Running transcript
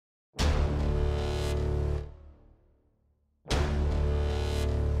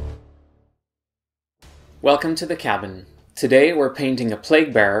Welcome to the cabin. Today we're painting a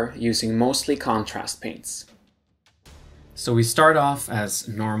Plaguebearer using mostly contrast paints. So we start off as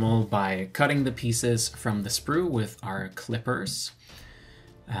normal by cutting the pieces from the sprue with our clippers.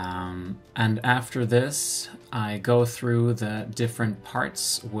 And after this I go through the different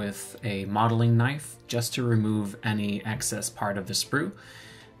parts with a modeling knife just to remove any excess part of the sprue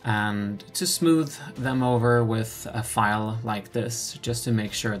and to smooth them over with a file like this just to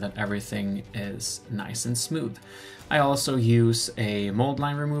make sure that everything is nice and smooth. I also use a mold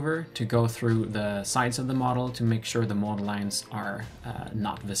line remover to go through the sides of the model to make sure the mold lines are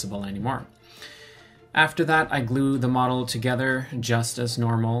not visible anymore. After that, I glue the model together just as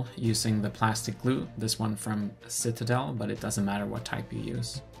normal using the plastic glue, this one from Citadel, but it doesn't matter what type you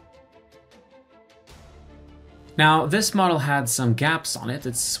use. Now, this model had some gaps on it.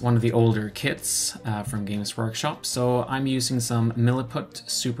 It's one of the older kits from Games Workshop, so I'm using some Milliput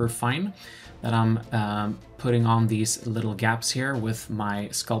Super Fine that I'm putting on these little gaps here with my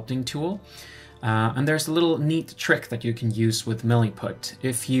sculpting tool. And there's a little neat trick that you can use with Milliput.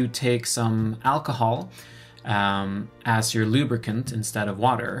 If you take some alcohol as your lubricant instead of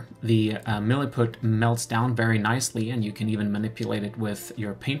water, the Milliput melts down very nicely, and you can even manipulate it with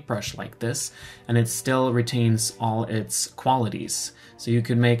your paintbrush like this, and it still retains all its qualities. So you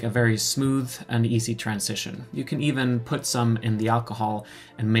can make a very smooth and easy transition. You can even put some in the alcohol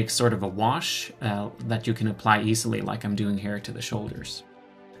and make sort of a wash that you can apply easily, like I'm doing here to the shoulders.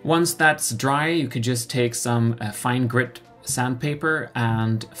 Once that's dry, you could just take some fine grit sandpaper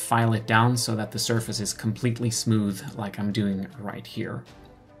and file it down so that the surface is completely smooth, like I'm doing right here.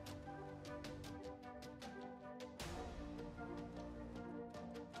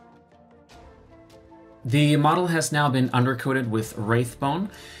 The model has now been undercoated with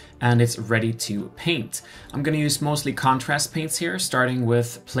Wraithbone and it's ready to paint. I'm going to use mostly contrast paints here, starting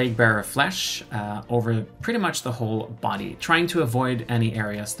with Plaguebearer flesh over pretty much the whole body, trying to avoid any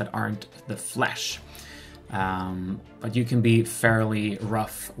areas that aren't the flesh. But you can be fairly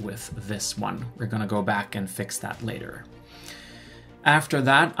rough with this one. We're going to go back and fix that later. After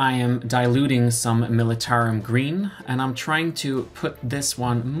that, I am diluting some Militarum green, and I'm trying to put this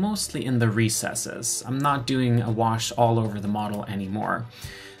one mostly in the recesses. I'm not doing a wash all over the model anymore.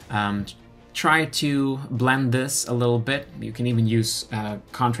 Try to blend this a little bit. You can even use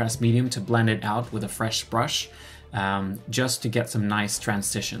contrast medium to blend it out with a fresh brush, just to get some nice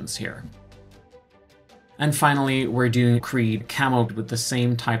transitions here. And finally, we're doing Creed camoed with the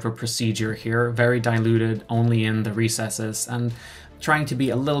same type of procedure here, very diluted, only in the recesses, and trying to be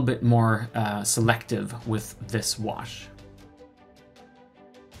a little bit more selective with this wash.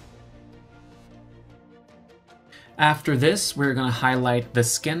 After this, we're going to highlight the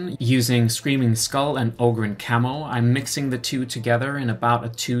skin using Screaming Skull and Ogryn Camo. I'm mixing the two together in about a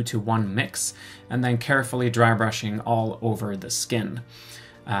 2-to-1 mix, and then carefully dry brushing all over the skin.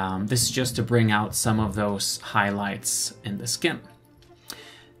 This is just to bring out some of those highlights in the skin.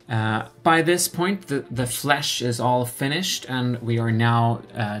 By this point, the flesh is all finished, and we are now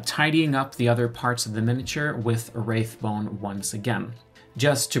tidying up the other parts of the miniature with Wraithbone once again,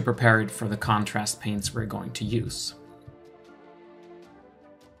 just to prepare it for the contrast paints we're going to use.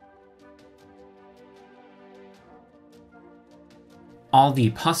 All the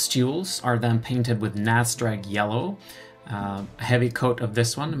pustules are then painted with Nazdrag yellow. A heavy coat of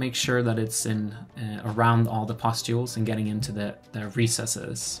this one to make sure that it's in around all the pustules and getting into the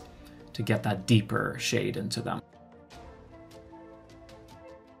recesses to get that deeper shade into them.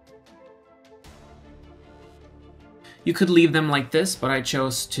 You could leave them like this, but I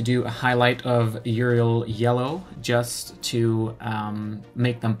chose to do a highlight of Uriel yellow just to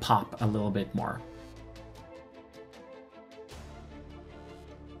make them pop a little bit more.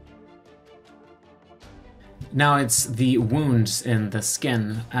 Now it's the wounds in the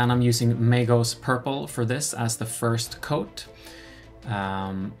skin, and I'm using Magos Purple for this as the first coat.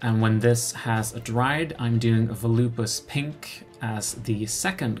 And when this has dried, I'm doing Volupus Pink as the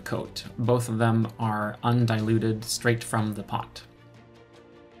second coat. Both of them are undiluted, straight from the pot.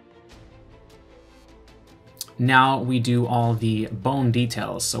 Now we do all the bone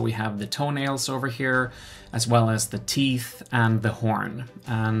details. So we have the toenails over here, as well as the teeth and the horn.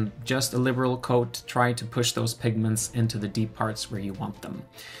 And just a liberal coat, try to push those pigments into the deep parts where you want them.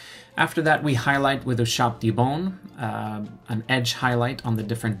 After that, we highlight with a Chape de Bone, an edge highlight on the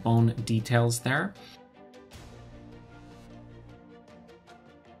different bone details there.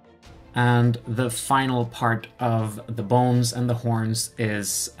 And the final part of the bones and the horns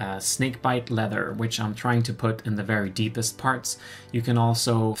is snakebite leather, which I'm trying to put in the very deepest parts. You can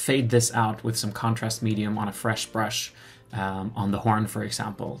also fade this out with some contrast medium on a fresh brush on the horn, for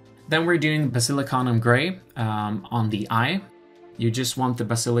example. Then we're doing Basilicanum Grey on the eye. You just want the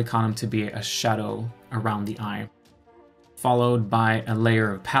Basilicanum to be a shadow around the eye. Followed by a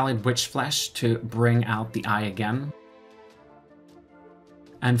layer of Pallid Witch Flesh to bring out the eye again.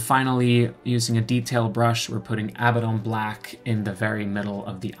 And finally, using a detail brush, we're putting Abaddon Black in the very middle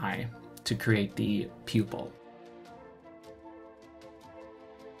of the eye to create the pupil.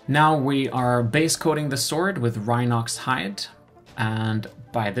 Now we are base coating the sword with Rhinox hide, and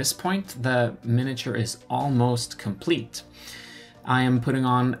by this point the miniature is almost complete. I am putting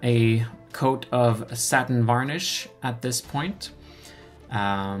on a coat of satin varnish at this point,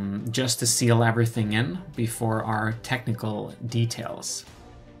 just to seal everything in before our technical details.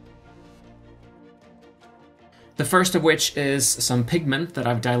 The first of which is some pigment that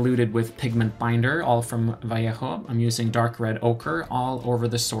I've diluted with pigment binder, all from Vallejo. I'm using dark red ochre all over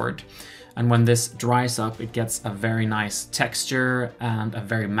the sword. And when this dries up, it gets a very nice texture and a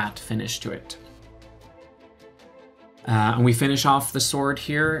very matte finish to it. And we finish off the sword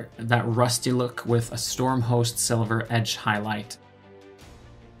here, that rusty look, with a Stormhost Silver edge highlight.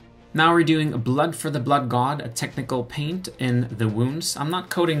 Now we're doing Blood for the Blood God, a technical paint in the wounds. I'm not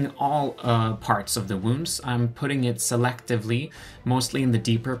coating all parts of the wounds. I'm putting it selectively, mostly in the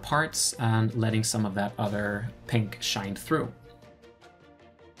deeper parts, and letting some of that other pink shine through.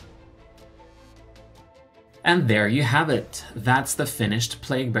 And there you have it. That's the finished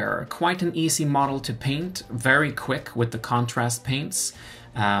Plaguebearer. Quite an easy model to paint, very quick with the contrast paints.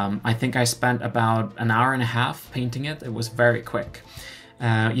 I think I spent about an hour and a half painting it. It was very quick.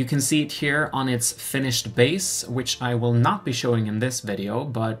 You can see it here on its finished base, which I will not be showing in this video,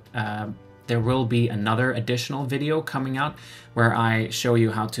 but there will be another additional video coming out where I show you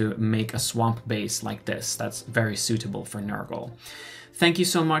how to make a swamp base like this. That's very suitable for Nurgle. Thank you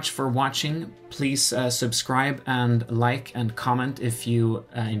so much for watching. Please subscribe and like and comment if you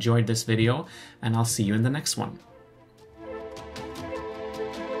enjoyed this video, and I'll see you in the next one.